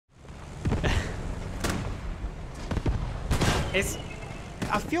It's...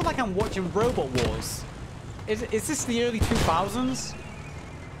 I feel like I'm watching Robot Wars. Is this the early 2000s?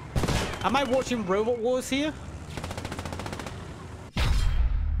 Am I watching Robot Wars here?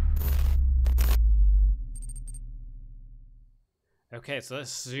 Okay, so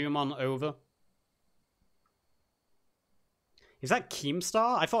let's zoom on over. Is that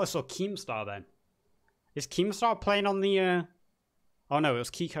Keemstar? I thought I saw Keemstar then. Is Keemstar playing on the... Oh no, it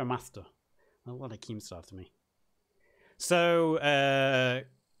was Kiko Master. Oh, what a Keemstar to me. So,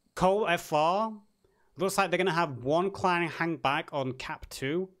 CoalFR. Looks like they're going to have one client hang back on Cap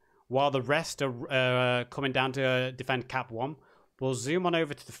 2, while the rest are coming down to defend Cap 1. We'll zoom on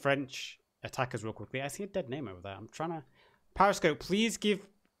over to the French attackers real quickly. I see a dead name over there. I'm trying to... Periscope, please give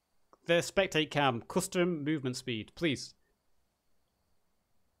the spectate cam custom movement speed, please.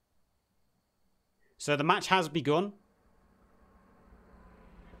 So the match has begun.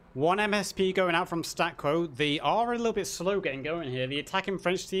 One MSP going out from Statco. They are a little bit slow getting going here. The attacking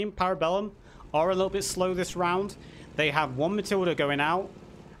French team, Para Bellum, are a little bit slow this round. They have one Matilda going out.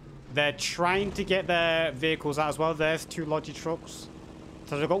 They're trying to get their vehicles out as well. There's two Logi trucks.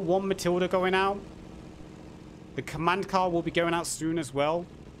 So they've got one Matilda going out. The command car will be going out soon as well.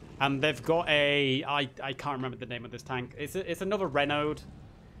 And they've got a... I can't remember the name of this tank. It's another Renault.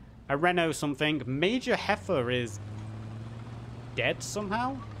 A Renault something. Major Heifer is dead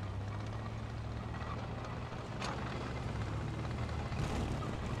somehow.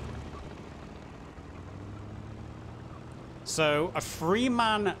 So, a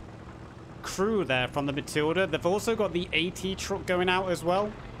 3-man crew there from the Matilda. They've also got the AT truck going out as well.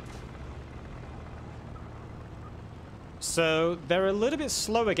 So, they're a little bit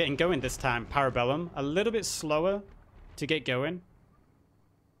slower getting going this time, Para Bellum. A little bit slower to get going.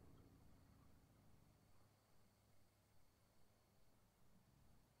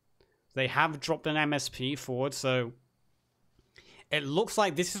 They have dropped an MSP forward, so it looks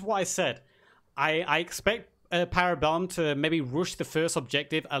like this is what I said. I expect Para Bellum to maybe rush the first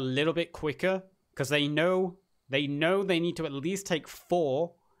objective a little bit quicker because they know they need to at least take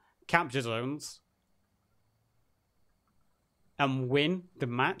 4 capture zones and win the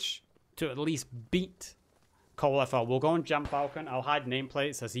match to at least beat CoalFR. We'll go on Jam Falcon. I'll hide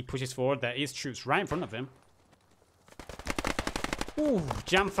nameplates as he pushes forward. There is troops right in front of him. Ooh,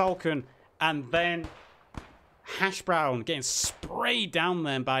 Jam Falcon, and then Hash Brown getting sprayed down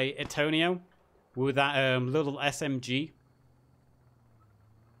there by Antonio with that little SMG.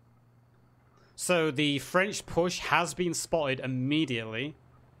 So the French push has been spotted immediately.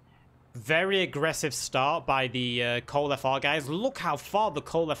 Very aggressive start by the CoalFR guys. Look how far the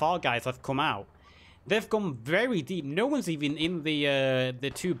CoalFR guys have come out. They've gone very deep. No one's even in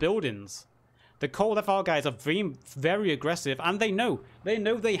the 2 buildings. The CoalFR guys are being very aggressive, and they know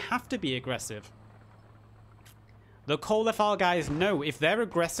they have to be aggressive. The CoalFR guys know if they're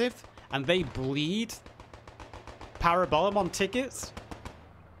aggressive and they bleed Para Bellum on tickets,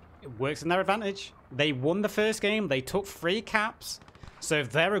 it works in their advantage. They won the first game. They took 3 caps. So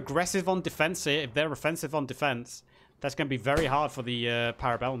if they're aggressive on defense here, if they're offensive on defense, that's going to be very hard for the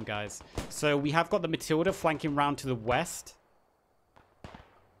Para Bellum guys. So we have got the Matilda flanking round to the west.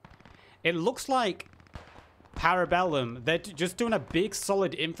 It looks like Para Bellum, they're just doing a big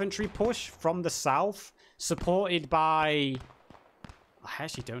solid infantry push from the south, supported by... I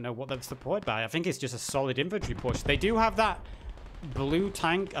actually don't know what they're supported by. I think it's just a solid infantry push. They do have that blue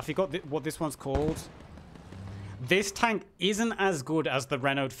tank. I forgot what this one's called. This tank isn't as good as the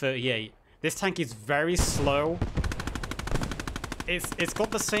Renault 38. This tank is very slow. It's got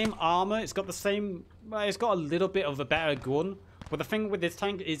the same armor. It's got the same... It's got a little bit of a better gun. But the thing with this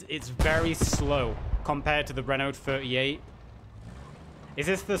tank is it's very slow compared to the Renault 38. Is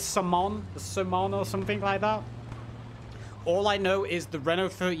this the Samon? The Samon or something like that? All I know is the Renault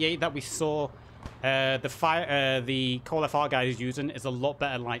 38 that we saw the CoalFR guys using is a lot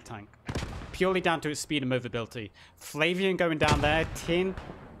better light tank. Purely down to its speed and movability. Flavian going down there. Tin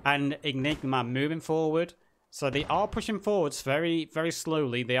and Enigma moving forward. So they are pushing forwards very, very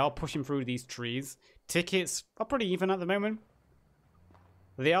slowly. They are pushing through these trees. Tickets are pretty even at the moment.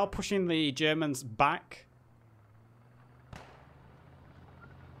 They are pushing the Germans back.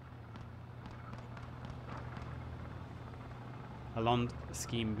 Along the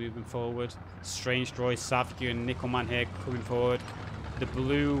scheme moving forward. Strange Droid, Savage and Nickelman here coming forward. The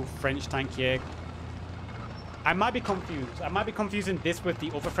blue French tank here. I might be confused. I might be confusing this with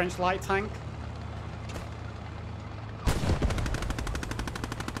the other French light tank.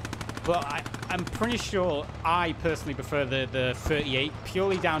 But I'm pretty sure I personally prefer the 38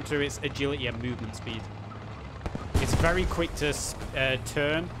 purely down to its agility and movement speed. It's very quick to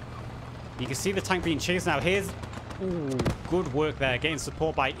turn. You can see the tank being chased now. Here's Ooh, good work there. Getting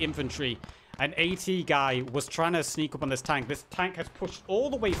support by infantry. An AT guy was trying to sneak up on this tank. This tank has pushed all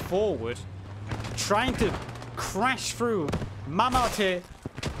the way forward, trying to crash through. Mammoth here.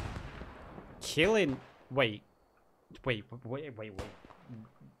 Killing. Wait.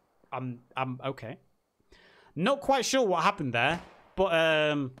 I'm okay. Not quite sure what happened there, but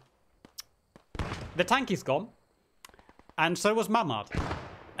the tank is gone, and so was Mamad.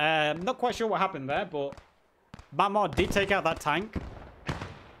 Not quite sure what happened there, but Mamad did take out that tank.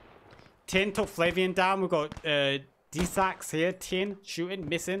 Tin took Flavian down. We've got D-Sax here. Tin shooting,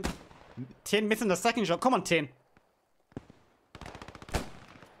 missing. Tin missing the second shot. Come on, Tin.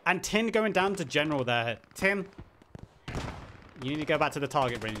 And Tin going down to General there. Tin, you need to go back to the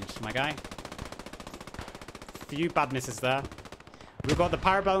target range, my guy. Few bad misses there. We've got the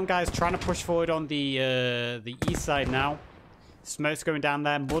Para Bellum guys trying to push forward on the east side now. Smoke's going down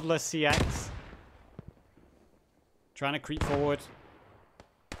there. Muddler CX. Trying to creep forward.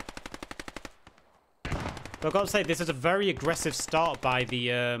 But I've got to say, this is a very aggressive start by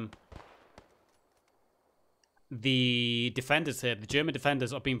the defenders here. The German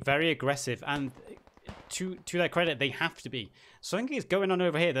defenders are being very aggressive, and to their credit, they have to be. Something is going on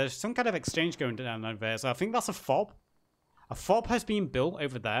over here. There's some kind of exchange going down over there. So I think that's a fob. A fob has been built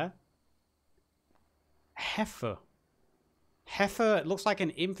over there. Heifer. Heifer looks like an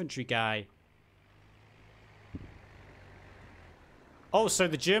infantry guy. Oh, so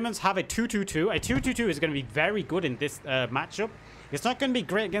the Germans have a 2-2-2. A 2-2-2 is going to be very good in this matchup. It's not going to be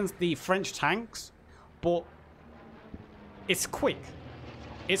great against the French tanks, but it's quick.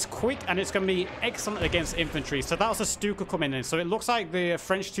 It's quick, and it's going to be excellent against infantry. So that was a Stuka coming in. So it looks like the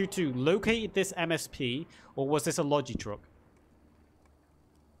French 2-2 located this MSP, or was this a Logi truck?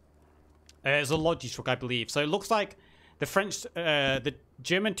 It's a Logi truck, I believe. So it looks like the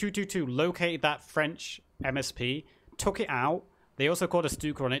German 2-2-2 located that French MSP, took it out. They also called a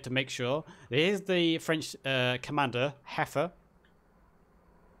Stuka on it to make sure. Here's the French commander, Heifer.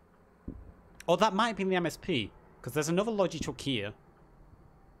 Oh, that might be the MSP, because there's another Logi truck here.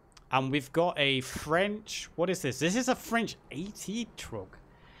 And we've got a French... What is this? This is a French AT truck.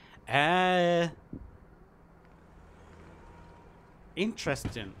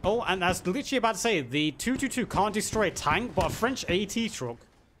 Interesting. Oh, and I was literally about to say, the 222 can't destroy a tank, but a French AT truck,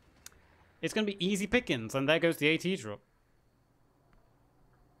 it's going to be easy pickings. And there goes the AT truck.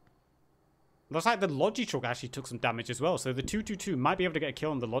 Looks like the Logi truck actually took some damage as well. So the 222 might be able to get a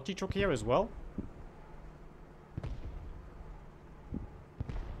kill on the Logi truck here as well.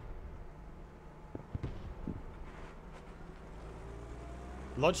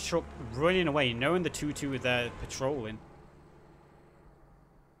 Logi truck running away, knowing the 2-2 is there patrolling.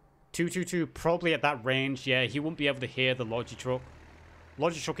 222 probably at that range. Yeah, he won't be able to hear the Logi truck.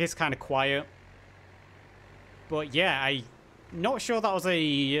 Logi truck is kind of quiet. But yeah, I'm not sure that was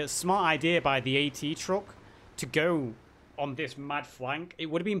a smart idea by the AT truck to go on this mad flank. It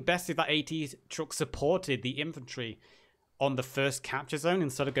would have been best if that AT truck supported the infantry on the first capture zone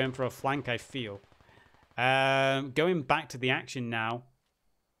instead of going for a flank, I feel. Going back to the action now.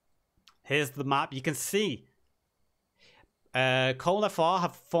 Here's the map. You can see CoalFR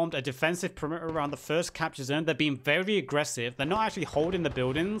have formed a defensive perimeter around the first capture zone. They're being very aggressive. They're not actually holding the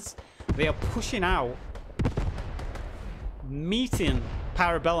buildings. They are pushing out, meeting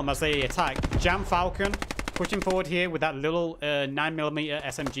Para Bellum as they attack. Jam Falcon pushing forward here with that little 9mm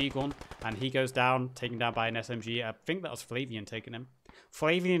SMG gun. And he goes down, taken down by an SMG. I think that was Flavian taking him.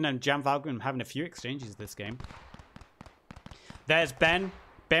 Flavian and Jam Falcon having a few exchanges this game. There's Ben.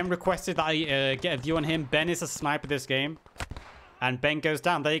 Ben requested that I get a view on him. Ben is a sniper this game. And Ben goes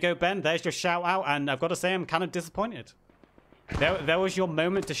down. There you go, Ben. There's your shout out. And I've got to say, I'm kind of disappointed. There was your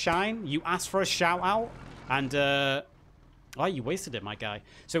moment to shine. You asked for a shout out. And, oh, you wasted it, my guy.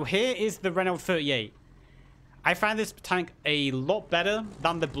 So here is the Renault 38. I find this tank a lot better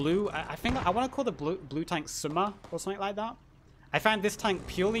than the blue. I think I want to call the blue tank Summer or something like that. I find this tank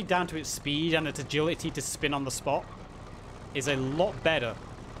purely down to its speed and its agility to spin on the spot is a lot better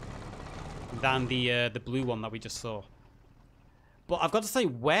than the blue one that we just saw. But I've got to say,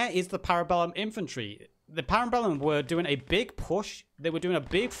 where is the Para Bellum infantry? The Para Bellum were doing a big push. They were doing a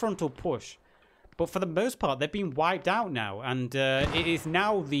big frontal push. But for the most part, they've been wiped out now. And it is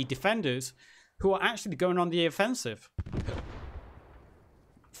now the defenders who are actually going on the offensive.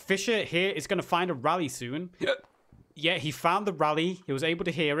 Fisher here is going to find a rally soon. Yeah, he found the rally. He was able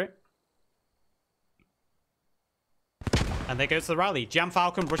to hear it. And there goes the rally. Jam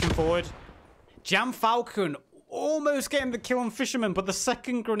Falcon pushing forward. Jam Falcon almost getting the kill on Fisherman, but the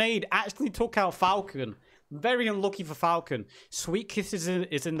second grenade actually took out Falcon. Very unlucky for Falcon. Sweet Kiss is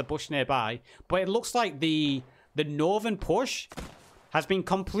in the bush nearby, but it looks like the the northern push has been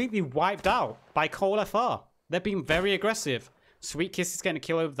completely wiped out by CoalFR. They're being very aggressive. Sweet Kiss is getting a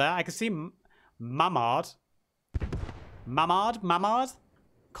kill over there. I can see Mamard,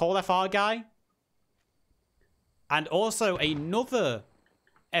 CoalFR guy. And also another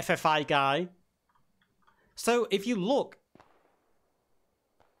FFI guy. So if you look,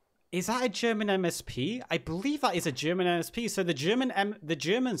 is that a German MSP? I believe that is a German MSP. So the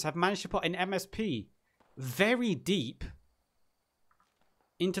Germans have managed to put an MSP very deep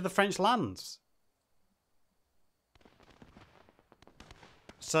into the French lands.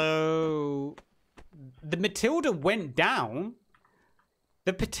 So the Matilda went down.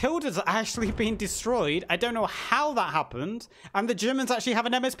 The Matilda's actually been destroyed. I don't know how that happened. And the Germans actually have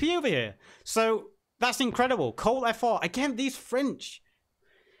an MSP over here. So that's incredible. CoalFR. Again, these French.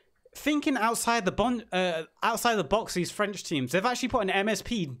 Thinking outside the box, these French teams, they've actually put an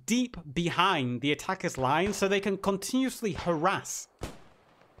MSP deep behind the attackers' line so they can continuously harass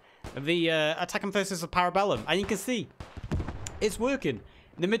the attacking forces of Para Bellum. And you can see, it's working.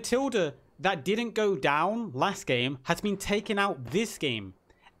 The Matilda that didn't go down last game has been taken out this game.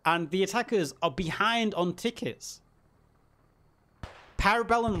 And the attackers are behind on tickets. Para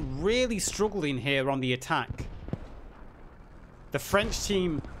Bellum really struggling here on the attack. The French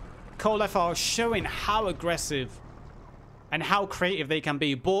team, CoalFR, showing how aggressive and how creative they can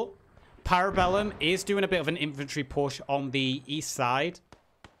be. But Para Bellum is doing a bit of an infantry push on the east side.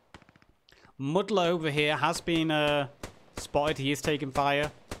 Muddler over here has been spotted. He is taking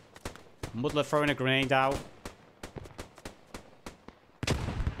fire. Muddler throwing a grenade out.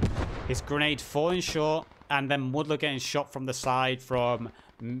 His grenade falling short. And then Muddler getting shot from the side from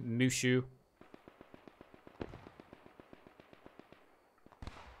Mushu.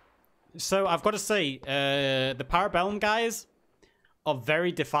 So I've got to say, the Para Bellum guys are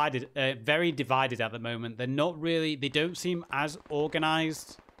very divided at the moment. They're not really, they don't seem as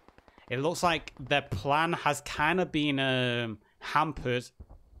organized. It looks like their plan has kind of been hampered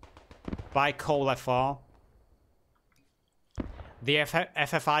by CoalFR. The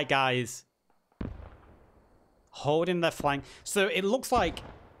FFI guys holding their flank. So it looks like,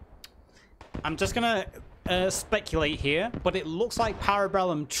 I'm just going to speculate here, but it looks like Para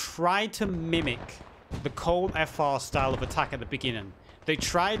Bellum tried to mimic the CoalFR style of attack at the beginning. They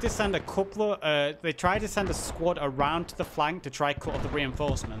tried to send a squad around to the flank to try cut off the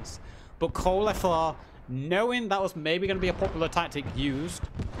reinforcements. But CoalFR, knowing that was maybe going to be a popular tactic used,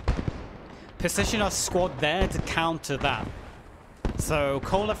 positioned a squad there to counter that. So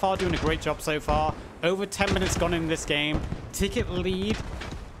CoalFR doing a great job so far. Over 10 minutes gone in this game. Ticket lead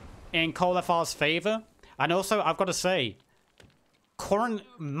in CoalFR's favor. And also, I've got to say, current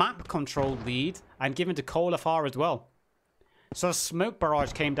map control lead and given to CoalFR as well. So a smoke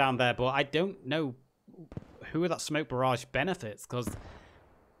barrage came down there, but I don't know who that smoke barrage benefits, because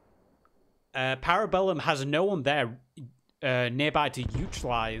Para Bellum has no one there nearby to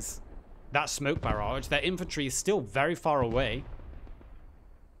utilize that smoke barrage. Their infantry is still very far away.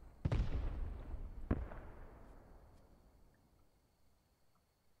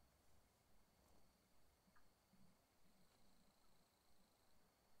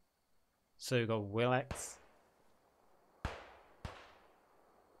 So we've got Willex.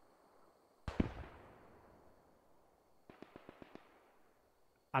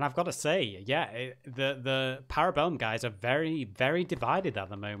 And I've got to say, yeah, the Para Bellum guys are very, very divided at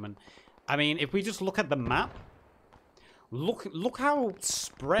the moment. I mean, if we just look at the map, look how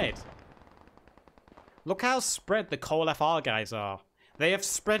spread. Look how spread the CoalFR guys are. They have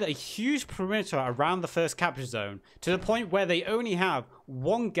spread a huge perimeter around the first capture zone to the point where they only have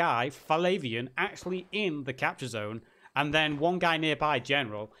one guy, Falavian, actually in the capture zone, and then one guy nearby,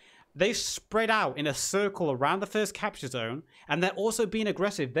 General. They spread out in a circle around the first capture zone, and they're also being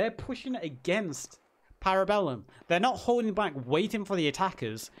aggressive. They're pushing against Para Bellum. They're not holding back, waiting for the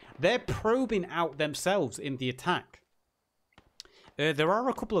attackers. They're probing out themselves in the attack. There are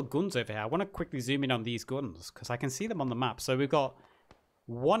a couple of guns over here. I want to quickly zoom in on these guns, because I can see them on the map. So we've got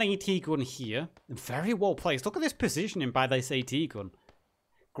one AT gun here. Very well placed. Look at this positioning by this AT gun.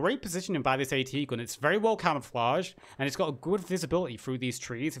 Great positioning by this AT gun. It's very well camouflaged, and it's got a good visibility through these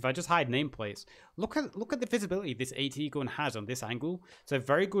trees. If I just hide nameplates, look at the visibility this AT gun has on this angle. So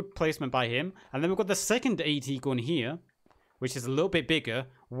very good placement by him. And then we've got the second AT gun here, which is a little bit bigger,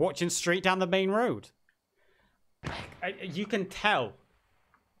 watching straight down the main road. You can tell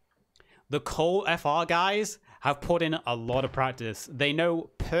the CoalFR guys have put in a lot of practice. They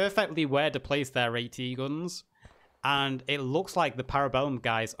know perfectly where to place their AT guns. And it looks like the Para Bellum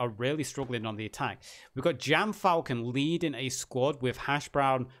guys are really struggling on the attack. We've got Jam Falcon leading a squad with Hash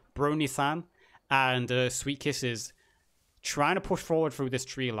Brown, Brony-san, and Sweet Kisses trying to push forward through this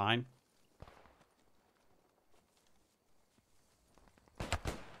tree line.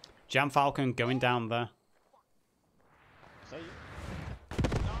 Jam Falcon going down there.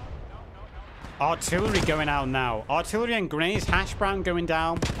 Artillery going out now. Artillery and grenades. Hash brown going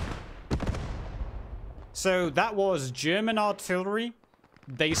down. So that was German artillery.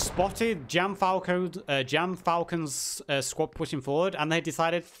 They spotted Jam Falcon's squad pushing forward, and they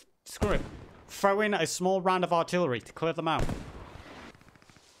decided, screw it, throw in a small round of artillery to clear them out.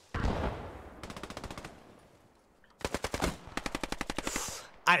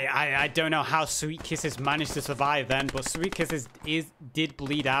 I don't know how Sweet Kisses managed to survive then, but Sweet Kisses did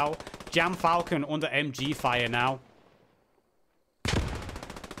bleed out. Jam Falcon under MG fire now.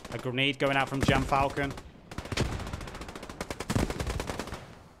 A grenade going out from Jam Falcon.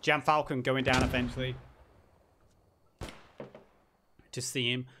 Jam Falcon going down eventually. To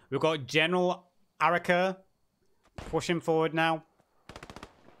see him. We've got General Araka pushing forward now.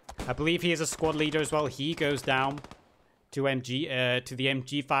 I believe he is a squad leader as well. He goes down to MG, to the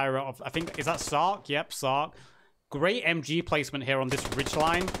MG fire of, I think, is that Sark? Yep, Sark. Great MG placement here on this ridge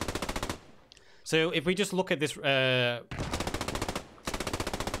line. So if we just look at this, look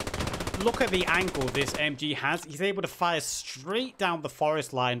at the angle this MG has. He's able to fire straight down the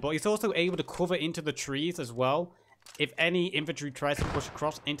forest line, but he's also able to cover into the trees as well if any infantry tries to push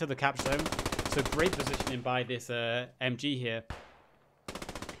across into the cap zone. So great positioning by this MG here.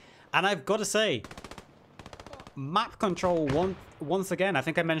 And I've got to say, map control, once again, I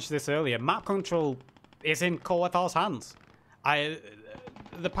think I mentioned this earlier, map control is in CoalFR's hands.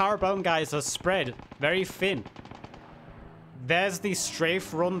 The Para Bellum guys are spread very thin. There's the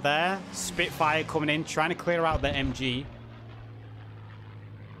strafe run there. Spitfire coming in, trying to clear out the MG.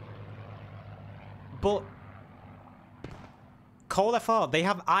 But CoalFR, they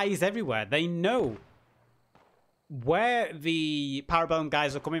have eyes everywhere. They know where the Para Bellum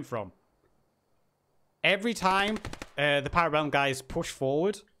guys are coming from. Every time the Para Bellum guys push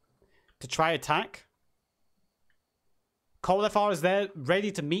forward to try attack, CoalFR is there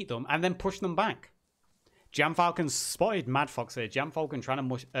ready to meet them and then push them back. Jam Falcon spotted Mad Fox here. Jam Falcon trying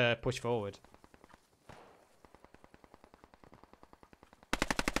to push forward.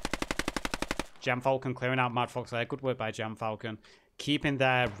 Jam Falcon clearing out Mad Fox there. Good work by Jam Falcon. Keeping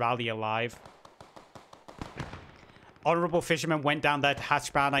their rally alive. Honorable Fisherman went down there to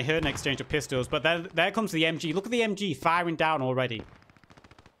Hatchbound. I heard an exchange of pistols, but there comes the MG. Look at the MG firing down already.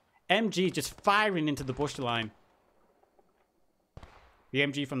 MG just firing into the bush line. The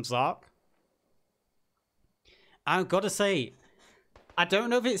MG from Zark. I've got to say, I don't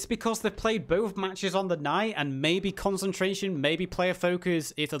know if it's because they've played both matches on the night and maybe concentration, maybe player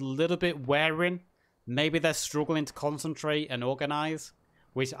focus is a little bit wearing. Maybe they're struggling to concentrate and organize.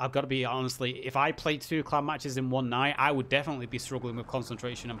 Which I've got to be honestly, if I played 2 clan matches in one night, I would definitely be struggling with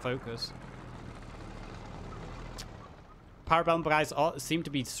concentration and focus. Para Bellum guys seem to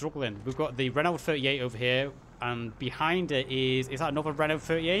be struggling. We've got the Renault 38 over here, and behind it is that another Renault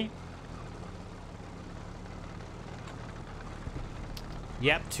 38?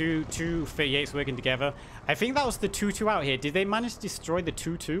 Yep, two 38s working together. I think that was the 2-2 out here. Did they manage to destroy the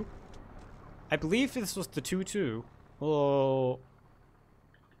 2-2? I believe this was the 2-2. Or...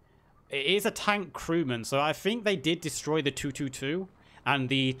 it is a tank crewman, so I think they did destroy the 222, and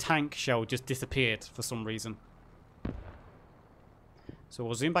the tank shell just disappeared for some reason. So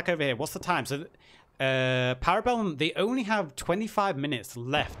we'll zoom back over here. What's the time? So, Para Bellum, they only have 25 minutes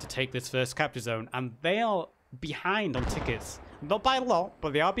left to take this first capture zone, and they are behind on tickets. Not by a lot,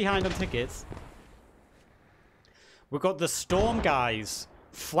 but they are behind on tickets. We've got the Storm guys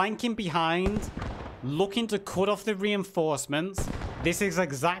flanking behind, looking to cut off the reinforcements. This is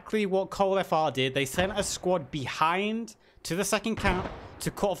exactly what CoalFR did. They sent a squad behind to the second camp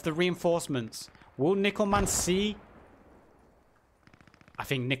to cut off the reinforcements. Will Nickelman see? I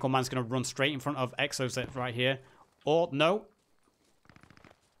think Nickelman's going to run straight in front of Exozet right here. Or, no.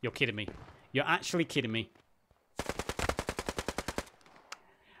 You're kidding me. You're actually kidding me.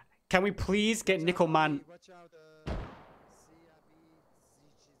 Can we please get Nickelman...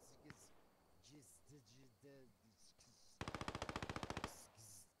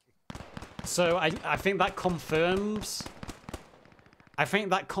 So I think that confirms... I think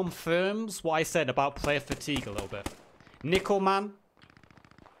that confirms what I said about player fatigue a little bit. Nickelman,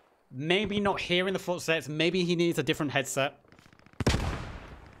 maybe not hearing the footsteps. Maybe he needs a different headset.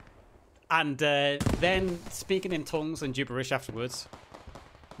 And then speaking in tongues and gibberish afterwards.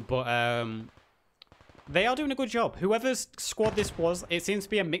 But They are doing a good job. Whoever's squad this was, it seems to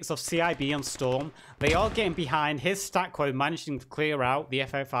be a mix of CIB and Storm. They are getting behind. His stat quo managing to clear out the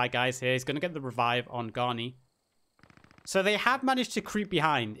FFI guys here. He's going to get the revive on Garni. So they have managed to creep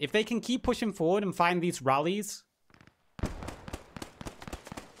behind. If they can keep pushing forward and find these rallies.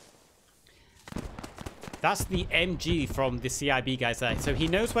 That's the MG from the CIB guys there. So he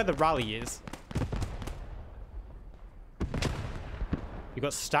knows where the rally is. You've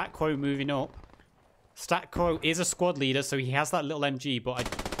got Stat Quo moving up. Stat Quo is a squad leader, so he has that little MG, but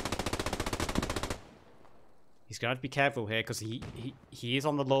he's going to have to be careful here because he is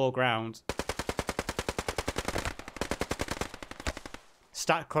on the lower ground.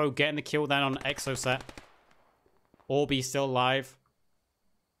 Stat Quo getting the kill then on Exoset. Orby still alive.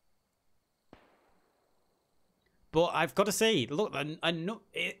 But I've got to say, look,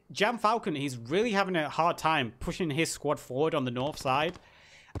 Jam Falcon, he's really having a hard time pushing his squad forward on the north side.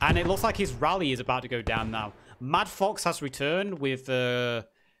 And it looks like his rally is about to go down now. Mad Fox has returned with Kasu.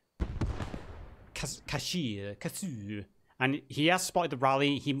 And he has spotted the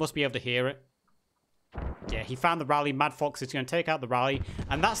rally. He must be able to hear it. Yeah, he found the rally. Mad Fox is going to take out the rally.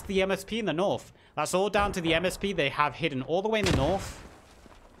 And that's the MSP in the north. That's all down to the MSP they have hidden all the way in the north.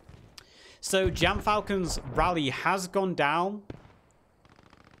 So Jam Falcon's rally has gone down.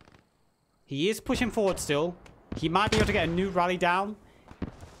 He is pushing forward still. He might be able to get a new rally down.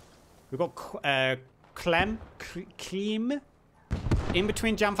 We've got Clem in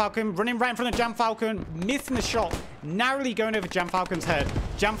between Jam Falcon, running right in front of Jam Falcon, missing the shot, narrowly going over Jam Falcon's head.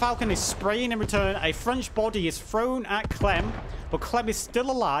 Jam Falcon is spraying in return. A French body is thrown at Clem, but Clem is still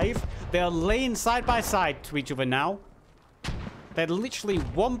alive. They are laying side by side to each other now. They're literally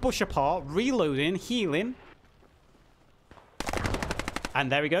one bush apart, reloading, healing. And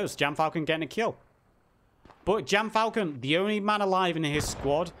there he goes, Jam Falcon getting a kill. But Jam Falcon, the only man alive in his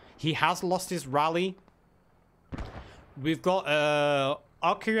squad, he has lost his rally. We've got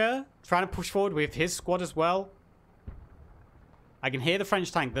Akira trying to push forward with his squad as well. I can hear the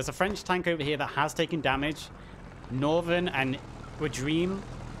French tank. There's a French tank over here that has taken damage. Northern and Dream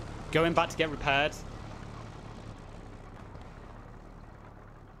going back to get repaired.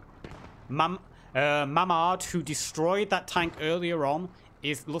 Mamard, who destroyed that tank earlier on,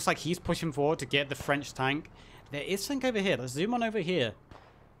 looks like he's pushing forward to get the French tank. There is something over here. Let's zoom on over here.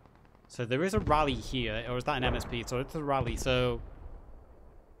 So there is a rally here, or is that an MSP? So it's a rally. So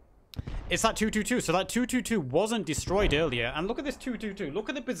it's that 222. So that 222 wasn't destroyed earlier. And look at this 222. Look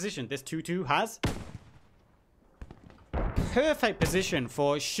at the position this 222 has. Perfect position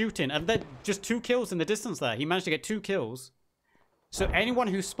for shooting. And then just 2 kills in the distance there. He managed to get 2 kills. So anyone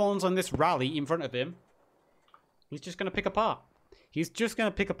who spawns on this rally in front of him, he's just going to pick apart. He's just going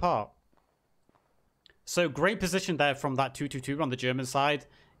to pick apart. So great position there from that 222 on the German side.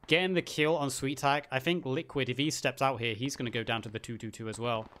 Getting the kill on Sweet Tag. I think Liquid, if he steps out here, he's going to go down to the 222 as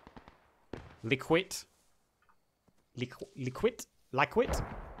well. Liquid.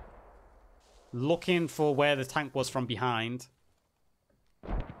 Looking for where the tank was from behind.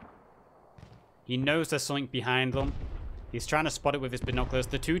 He knows there's something behind them. He's trying to spot it with his binoculars.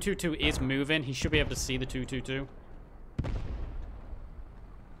 The 222 is moving. He should be able to see the 222.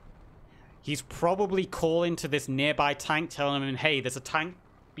 He's probably calling to this nearby tank, telling him, hey, there's a tank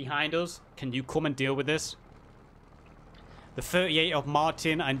behind us. Can you come and deal with this? The 38 of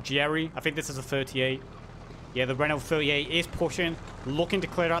Martin and Jerry. I think this is a 38. Yeah, the Renault 38 is pushing, looking to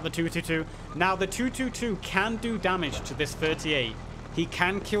clear out the 222. Now, the 222 can do damage to this 38. He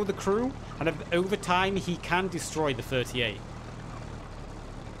can kill the crew, and over time, he can destroy the 38.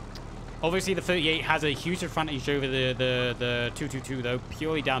 Obviously, the 38 has a huge advantage over the 222, though,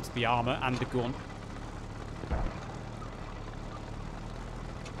 purely down to the armor and the gun.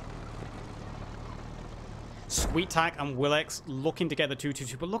 Sweet Tack and Willex looking to get the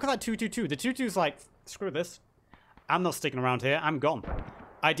 222, but look at that 222. The 222's like, screw this. I'm not sticking around here. I'm gone.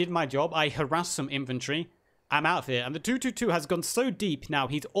 I did my job. I harassed some infantry. I'm out of here. And the 222 has gone so deep now,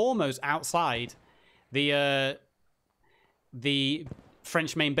 he's almost outside the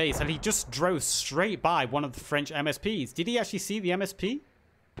French main base. And he just drove straight by one of the French MSPs. Did he actually see the MSP?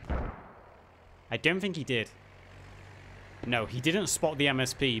 I don't think he did. No, he didn't spot the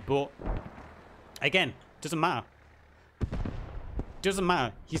MSP. But, again, doesn't matter. Doesn't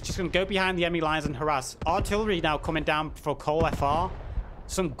matter. He's just going to go behind the enemy lines and harass. Artillery now coming down for CoalFR.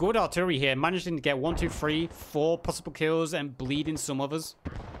 Some good artillery here, managing to get 1, 2, 3, 4 possible kills and bleeding some others.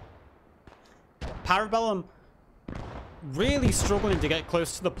 Para Bellum really struggling to get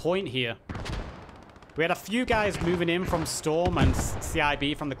close to the point here. We had a few guys moving in from Storm and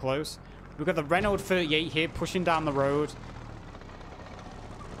CIB from the close. We've got the Renault 38 here pushing down the road.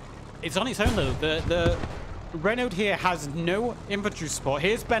 It's on its own though. The Renault here has no infantry support.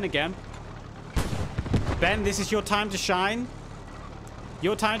 Here's Ben again. Ben, this is your time to shine.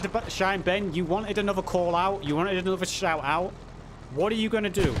 Your time to shine, Ben. You wanted another call out. You wanted another shout out. What are you going to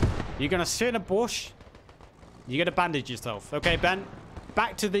do? You're going to sit in a bush. You're going to bandage yourself. Okay, Ben.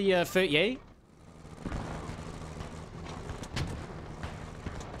 Back to the 38.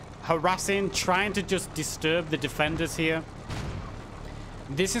 Harassing, trying to just disturb the defenders here.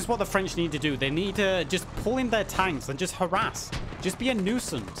 This is what the French need to do. They need to just pull in their tanks and just harass. Just be a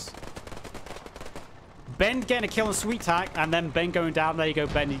nuisance. Ben getting a kill on Sweet Tack, and then Ben going down. There you go,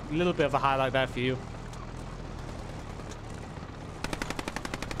 Ben. A little bit of a highlight there for you.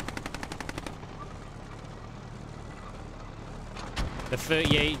 The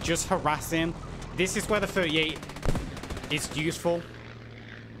 38 just harassing. This is where the 38 is useful.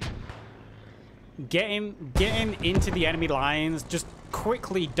 Getting into the enemy lines, just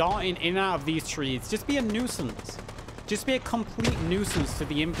quickly darting in and out of these trees. Just be a nuisance. Just be a complete nuisance to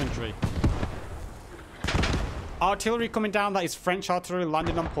the infantry. Artillery coming down. That is French artillery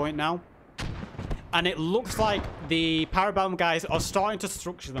landing on point now. And it looks like the Para Bellum guys are starting to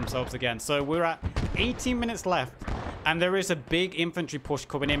structure themselves again. So we're at 18 minutes left. And there is a big infantry push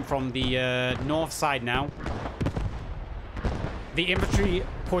coming in from the north side now. The infantry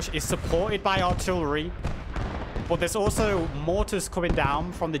push is supported by artillery. But there's also mortars coming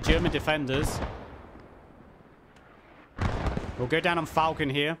down from the German defenders. We'll go down on Falcon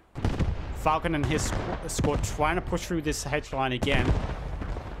here. Falcon and his squad trying to push through this hedge line again.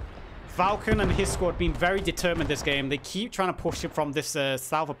 Falcon and his squad being very determined this game. They keep trying to push it from this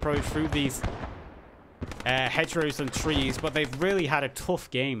south approach through these hedgerows and trees, but they've really had a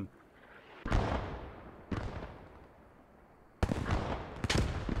tough game.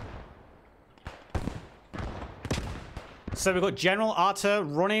 So we've got General Arthur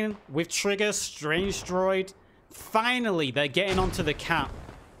running with Trigger, Strange Droid. Finally, they're getting onto the cap.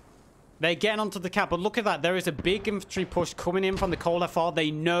 They're getting onto the cap, but look at that. There is a big infantry push coming in from the CoalFR. They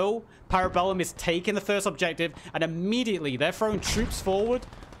know Para Bellum is taking the first objective, and immediately they're throwing troops forward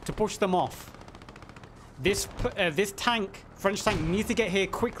to push them off. This tank, French tank, needs to get here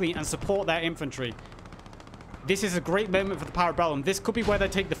quickly and support their infantry. This is a great moment for the Para Bellum. This could be where they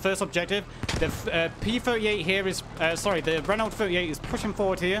take the first objective. The P38 here is, the Renault 38 is pushing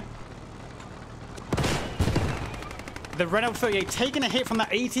forward here. The Renault 38 taking a hit from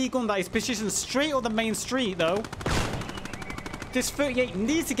that AT gun that is positioned straight on the main street, though. This 38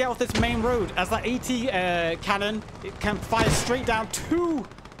 needs to get off this main road as that AT cannon, it can fire straight down. 2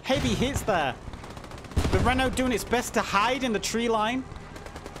 heavy hits there. The Renault doing its best to hide in the tree line.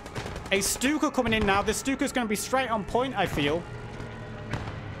 A Stuka coming in now. This Stuka is going to be straight on point, I feel.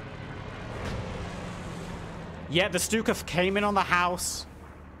 Yeah, the Stuka came in on the house.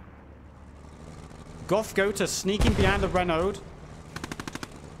 Goth Goater sneaking behind the Renault.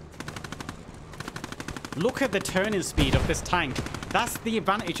 Look at the turning speed of this tank. That's the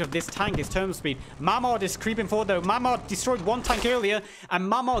advantage of this tank, is turn speed. Mamard is creeping forward though. Mamard destroyed one tank earlier, and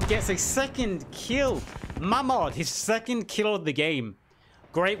Mamard gets a second kill. Mamard, his second kill of the game.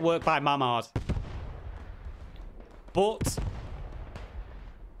 Great work by Mamard. But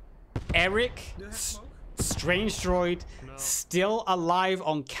Eric, Strange Droid, still alive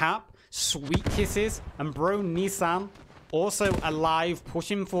on cap. Sweet Kisses and Bro Nissan also alive,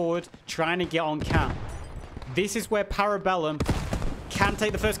 pushing forward, trying to get on cap. This is where Para Bellum can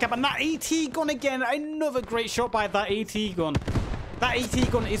take the first cap. And that AT gun again, another great shot by that AT gun. That AT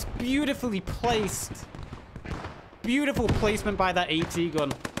gun is beautifully placed. Beautiful placement by that AT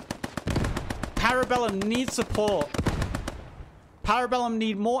gun. Para Bellum needs support. Para Bellum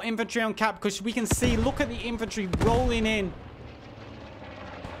need more infantry on cap, because we can see, look at the infantry rolling in.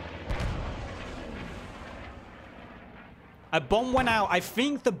 A bomb went out. I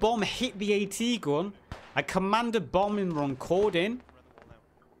think the bomb hit the AT gun. A commander bombing run called in.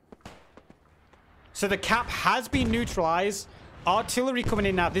 So the cap has been neutralized. Artillery coming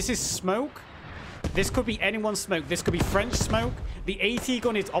in now. This is smoke. This could be anyone's smoke. This could be French smoke. The AT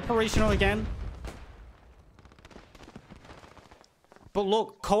gun is operational again. But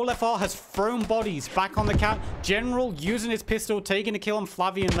look, CoalFR has thrown bodies back on the cap. General using his pistol, taking a kill on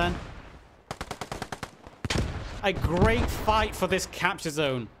Flavian then. A great fight for this capture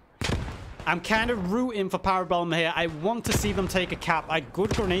zone. I'm kind of rooting for Para Bellum here. I want to see them take a cap. A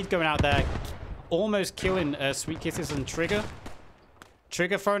good grenade going out there. Almost killing Sweet Kisses and Trigger.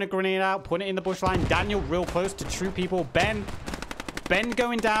 Trigger throwing a grenade out, putting it in the bush line. Daniel real close to true people. Ben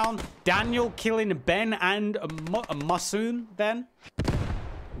going down. Daniel killing Ben and Masoon then.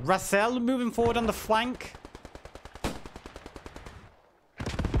 Rassel moving forward on the flank.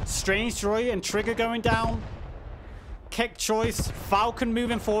 Strange Droid and Trigger going down. Kick choice. Falcon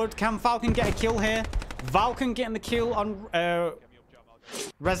moving forward. Can Falcon get a kill here? Falcon getting the kill on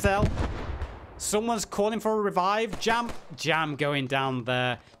Rezel. Someone's calling for a revive. Jam going down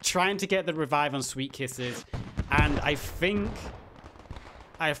there. Trying to get the revive on Sweet Kisses. And I think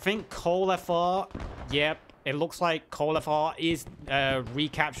CoalFR, yep, it looks like CoalFR is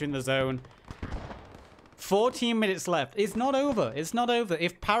recapturing the zone. 14 minutes left. It's not over. It's not over.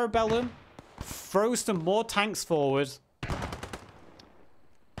 If Para Bellum throws some more tanks forward,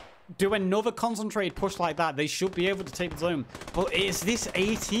 do another concentrated push like that, they should be able to take the zone. But it's this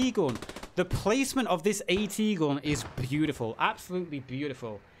AT gun. The placement of this AT gun is beautiful. Absolutely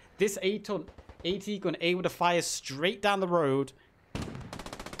beautiful. This AT gun able to fire straight down the road.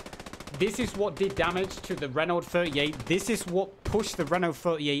 This is what did damage to the Renault 38. This is what pushed the Renault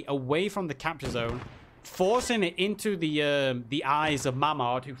 38 away from the capture zone, forcing it into the eyes of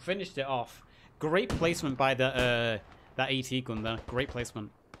Mamard, who finished it off. Great placement by that AT gun there. Great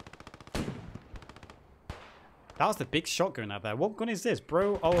placement. That was the big shotgun out there. What gun is this,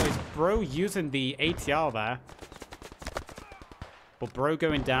 bro? Oh, it's bro using the ATR there. But bro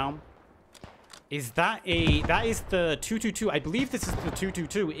going down. Is that a... That is the 222. I believe this is the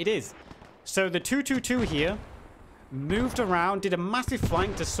 222. It is. So the 222 here moved around, did a massive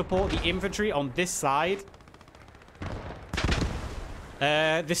flank to support the infantry on this side.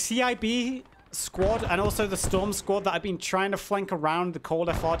 The CIB squad and also the Storm squad that have been trying to flank around the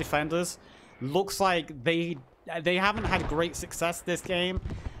CoalFR defenders looks like they haven't had great success this game.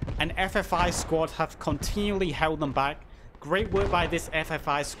 And FFI squad have continually held them back. Great work by this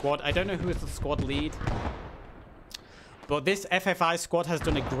FFI squad. I don't know who is the squad lead, but this FFI squad has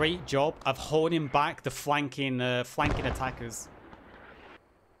done a great job of holding back the flanking attackers.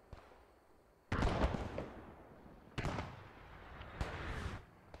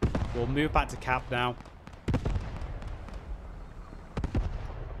 We'll move back to cap now.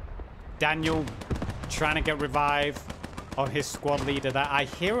 Daniel trying to get revive on his squad leader there. I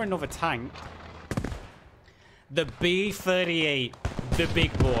hear another tank. The B-38, the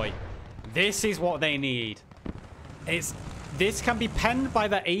big boy. This is what they need. This can be penned by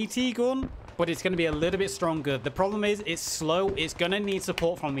the AT gun, but it's going to be a little bit stronger. The problem is it's slow. It's going to need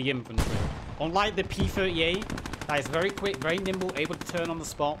support from the infantry. Unlike the P-38, that is very quick, very nimble, able to turn on the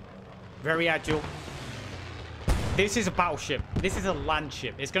spot. Very agile. This is a battleship. This is a land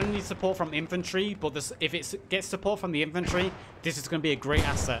ship. It's going to need support from infantry, but if it gets support from the infantry, this is going to be a great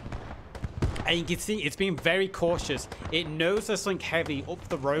asset. And you can see it's being very cautious. It knows there's something heavy up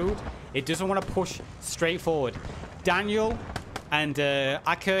the road. It doesn't want to push straight forward. Daniel and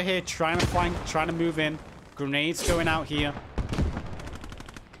Aker here trying to flank, trying to move in. Grenades going out here.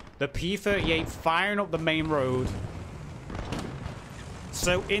 The P-38 firing up the main road.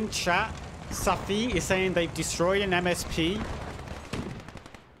 So in chat, Safi is saying they've destroyed an MSP.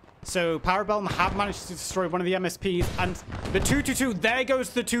 So Para Bellum have managed to destroy one of the MSPs. And the 222, there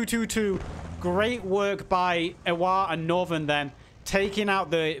goes the 222. Great work by Ewa and Northern then. Taking out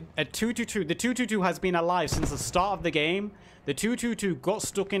the 222. The 222 has been alive since the start of the game. The 222 got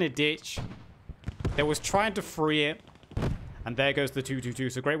stuck in a ditch. They was trying to free it. And there goes the 222.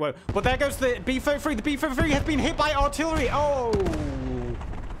 So great work. But there goes the B-33. The B-33 has been hit by artillery. Oh!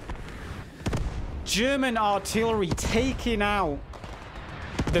 German artillery taking out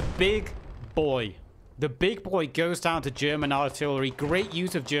the big boy. The big boy goes down to German artillery. Great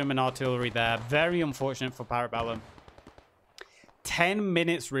use of German artillery there. Very unfortunate for Para Bellum. 10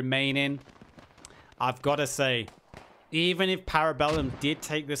 minutes remaining. I've got to say, even if Para Bellum did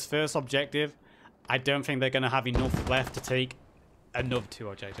take this first objective, I don't think they're going to have enough left to take another 2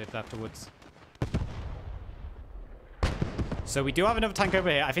 objectives afterwards. So we do have another tank over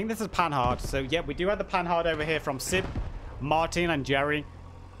here. I think this is Panhard. So yeah, we do have the Panhard over here from Sib, Martin, and Jerry.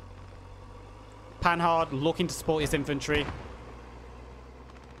 Panhard looking to support his infantry.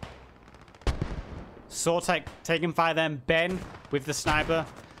 Sortek taking fire then. Ben with the sniper.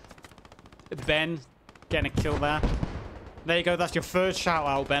 Ben getting a kill there. There you go. That's your first shout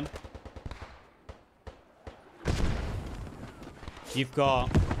out, Ben. You've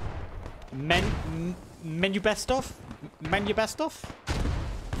got Menu Bestov.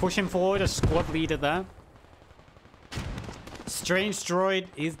 Pushing forward, a squad leader there. Strange Droid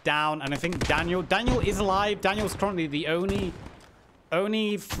is down, and I think Daniel is alive. Daniel's currently the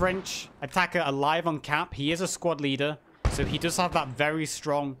only French attacker alive on cap. He is a squad leader, so he does have that very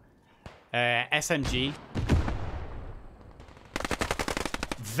strong SMG.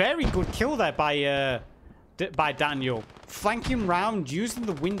 Very good kill there by Daniel. Flanking round, using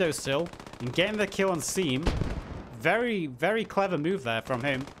the windowsill, and getting the kill on seam. Very, very clever move there from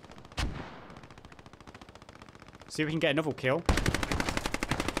him. See if we can get another kill.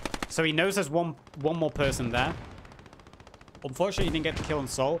 So he knows there's one more person there. Unfortunately, he didn't get the kill on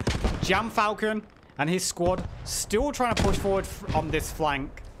Soul. Jam Falcon and his squad still trying to push forward on this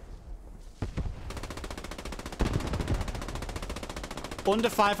flank. Under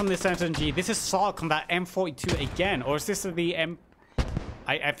 5 on this SMG. This is Sark on that M42 again. Or is this the M...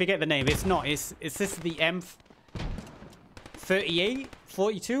 I forget the name. It's not. Is this the M38?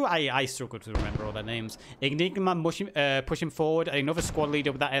 42? I struggle to remember all their names. Enigma pushing forward. Another squad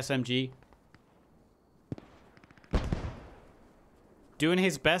leader with that SMG. Doing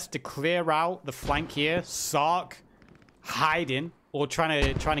his best to clear out the flank here. Sark hiding or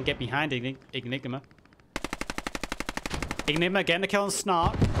trying to get behind Enigma. Enigma getting the kill on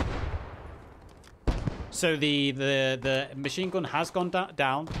Snark. So the machine gun has gone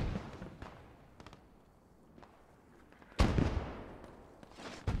down.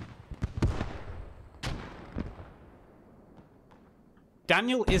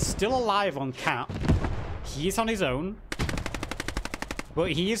 Daniel is still alive on Cap. He's on his own.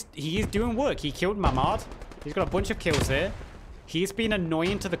 But he is doing work. He killed Mamad. He's got a bunch of kills here. He's been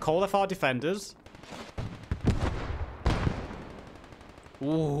annoying to the CoalFR defenders.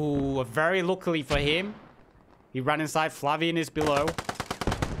 Ooh, very luckily for him, he ran inside. Flavian is below.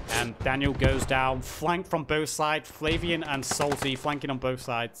 And Daniel goes down. Flanked from both sides. Flavian and Salty flanking on both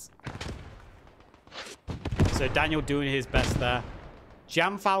sides. So Daniel doing his best there.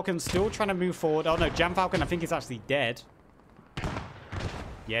 Jam Falcon still trying to move forward. Oh no, Jam Falcon I think is actually dead.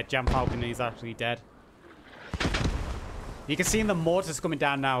 Yeah, Jam Falcon is actually dead. You can see the mortars coming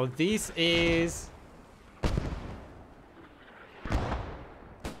down now. This is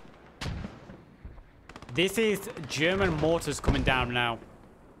German mortars coming down now.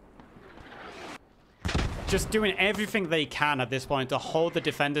 Just doing everything they can at this point to hold the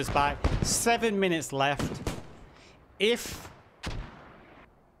defenders back. 7 minutes left. If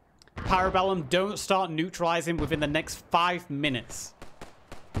Para Bellum don't start neutralizing within the next 5 minutes,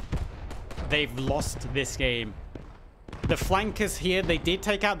 they've lost this game. The flankers here, they did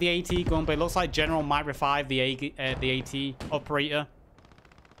take out the AT gun, but it looks like General might revive the AT operator.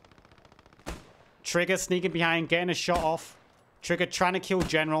 Trigger sneaking behind, getting a shot off. Trigger trying to kill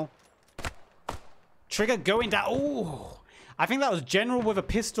General. Trigger going down. Oh, I think that was General with a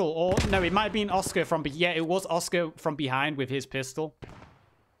pistol. Or, no, it might have been Oscar from... Yeah, it was Oscar from behind with his pistol.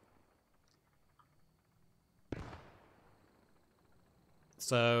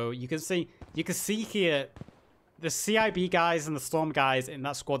 So, you can see here... The CIB guys and the Storm guys in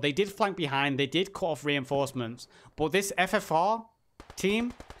that squad, they did flank behind. They did cut off reinforcements. But this FFR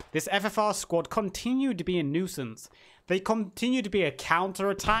team... This FFR squad continued to be a nuisance. They continued to be a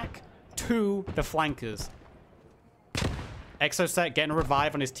counter-attack to the flankers. Exoset getting a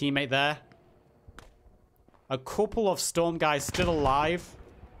revive on his teammate there. A couple of Storm guys still alive.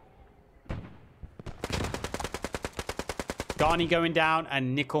 Garni going down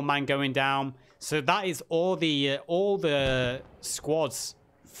and Nickelman going down. So that is all the squads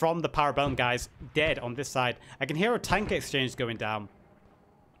from the Para Bellum guys dead on this side. I can hear a tank exchange going down.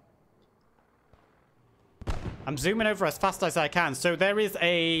 I'm zooming over as fast as I can. So there is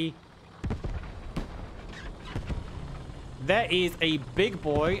a big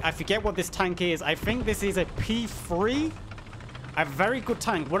boy. I forget what this tank is. I think this is a P3. A very good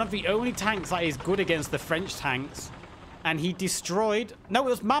tank. One of the only tanks that is good against the French tanks. And he destroyed... No, it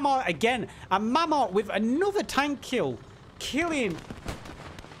was Mamart again. And Mamart with another tank kill. Killing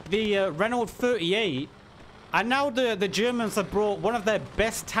the Renault 38. And now the Germans have brought one of their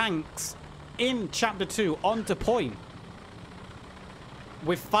best tanks in Chapter 2 onto point.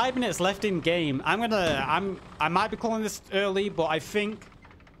 With 5 minutes left in game, I might be calling this early, but I think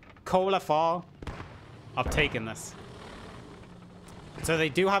CoalFR have taken this. So they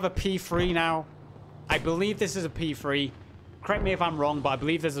do have a P3 now. I believe this is a P3. Correct me if I'm wrong, but I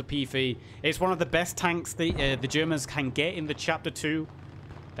believe this is a P3. It's one of the best tanks the Germans can get in the Chapter 2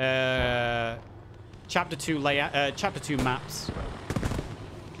 layout, Chapter 2 maps.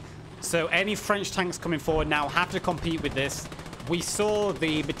 So any French tanks coming forward now have to compete with this. We saw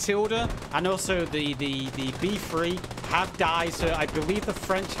the Matilda and also the B3 have died. So I believe the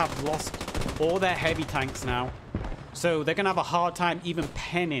French have lost all their heavy tanks now. So they're going to have a hard time even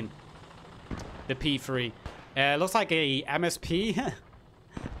penning the P3. Looks like a MSP.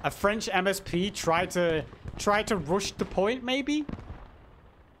 A French MSP tried to rush the point, maybe?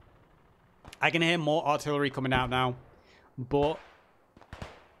 I can hear more artillery coming out now.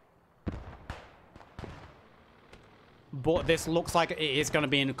 But this looks like it is going to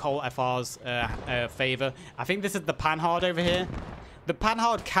be in CoalFR's favor. I think this is the Panhard over here. The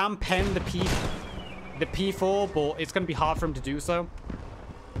Panhard can pen the the P4, but it's going to be hard for him to do so.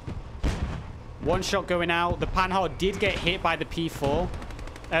 One shot going out. The Panhard did get hit by the P4.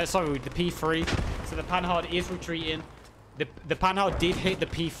 Sorry, the P3. So the Panhard is retreating. The Panhard did hit the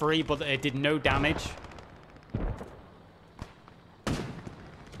P3, but it did no damage.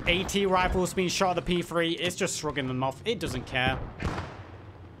 AT rifles being shot at the P3. It's just shrugging them off. It doesn't care.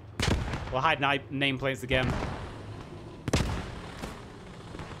 We'll hide nameplates again.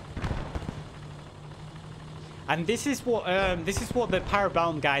 And this is what the Para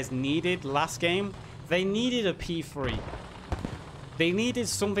Bellum guys needed last game. They needed a P3. They needed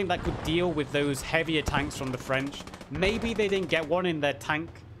something that could deal with those heavier tanks from the French. Maybe they didn't get one in their tank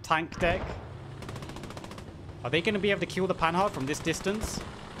deck. Are they going to be able to kill the Panhard from this distance?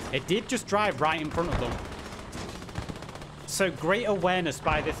 It did just drive right in front of them. So great awareness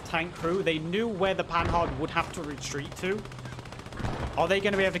by this tank crew. They knew where the Panhard would have to retreat to. Are they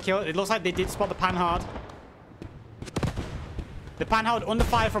going to be able to kill it? It looks like they did spot the Panhard. The Panhard under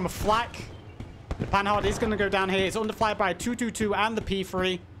fire from a flak. The Panhard is going to go down here. It's under fire by a 222 and the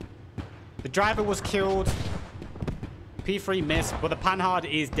P3. The driver was killed. P3 missed, but the Panhard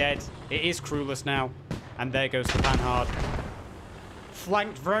is dead. It is crewless now. And there goes the Panhard.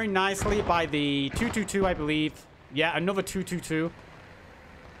 Flanked very nicely by the 222, I believe. Yeah, another 222.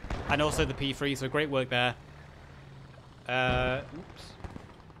 And also the P3, so great work there. Oops.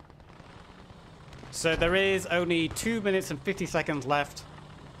 So there is only 2 minutes and 50 seconds left.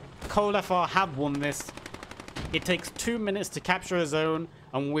 CoalFR have won this. It takes 2 minutes to capture a zone,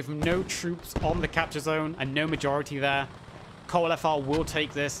 and with no troops on the capture zone and no majority there, CoalFR will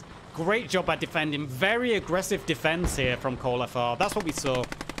take this. Great job at defending. Very aggressive defense here from CoalFR. That's what we saw.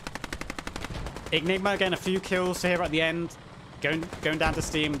 Enigma getting a few kills here at the end. Going down to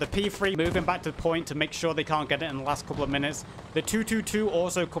steam. The P3 moving back to the point to make sure they can't get it in the last couple of minutes. The 222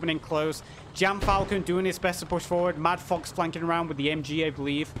 also coming in close. Jam Falcon doing his best to push forward. Mad Fox flanking around with the MG, I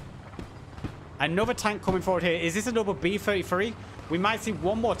believe. Another tank coming forward here. Is this another B-33? We might see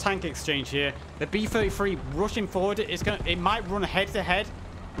one more tank exchange here. The B-33 rushing forward. It might run head-to-head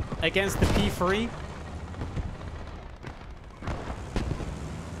against the P3.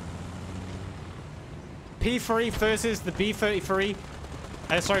 P3 versus the B-33.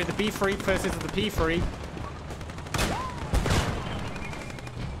 Sorry, the B3 versus the P3.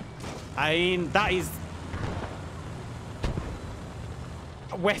 I mean, that is...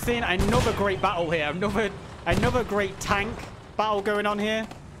 We're seeing another great battle here. Another great tank battle going on here.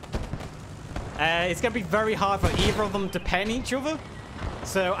 It's going to be very hard for either of them to pen each other.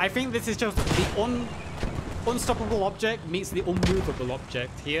 So I think this is just the unstoppable object meets the unmovable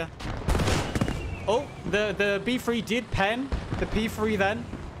object here. Oh, the B3 did pen the P3 then.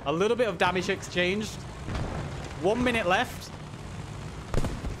 A little bit of damage exchanged. 1 minute left.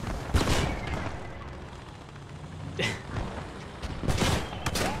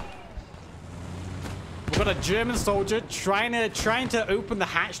 We've got a German soldier trying to open the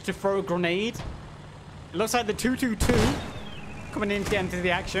hatch to throw a grenade. It looks like the 222 coming in to get into the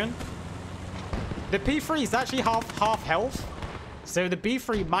action. The P3 is actually half health, so the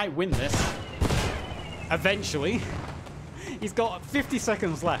B3 might win this. Eventually. He's got 50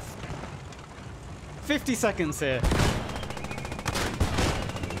 seconds left. 50 seconds here.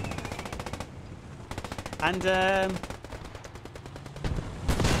 And,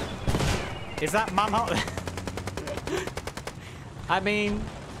 is that manhunt? I mean,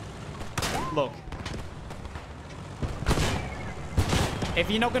 look.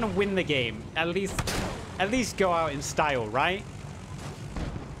 If you're not going to win the game, at least go out in style, right?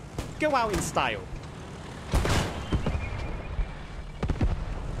 Go out in style.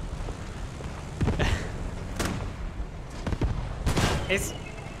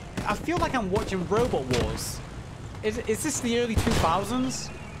 I feel like I'm watching Robot Wars. Is this the early 2000s?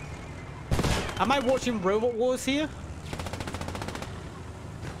 Am I watching Robot Wars here?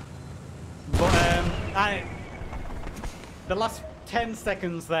 But the last 10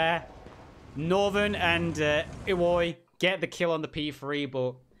 seconds there, Northern and Iwoi get the kill on the P3,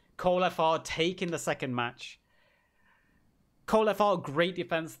 but CoalFR taking the second match. CoalFR, great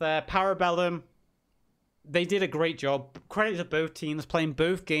defense there. Para Bellum, they did a great job. Credit to both teams. Playing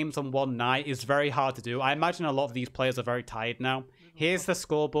both games on one night is very hard to do. I imagine a lot of these players are very tired now. Here's the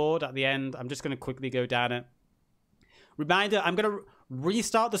scoreboard at the end. I'm just going to quickly go down it. Reminder, I'm going to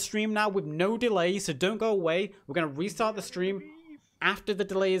restart the stream now with no delay, so don't go away. We're going to restart the stream after the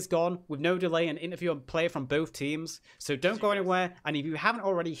delay is gone with no delay and interview a player from both teams. So don't go anywhere. And if you haven't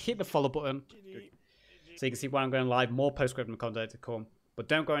already, hit the follow button so you can see when I'm going live. More post-scriptum content to come. But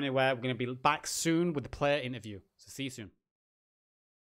don't go anywhere. We're going to be back soon with the player interview. So see you soon.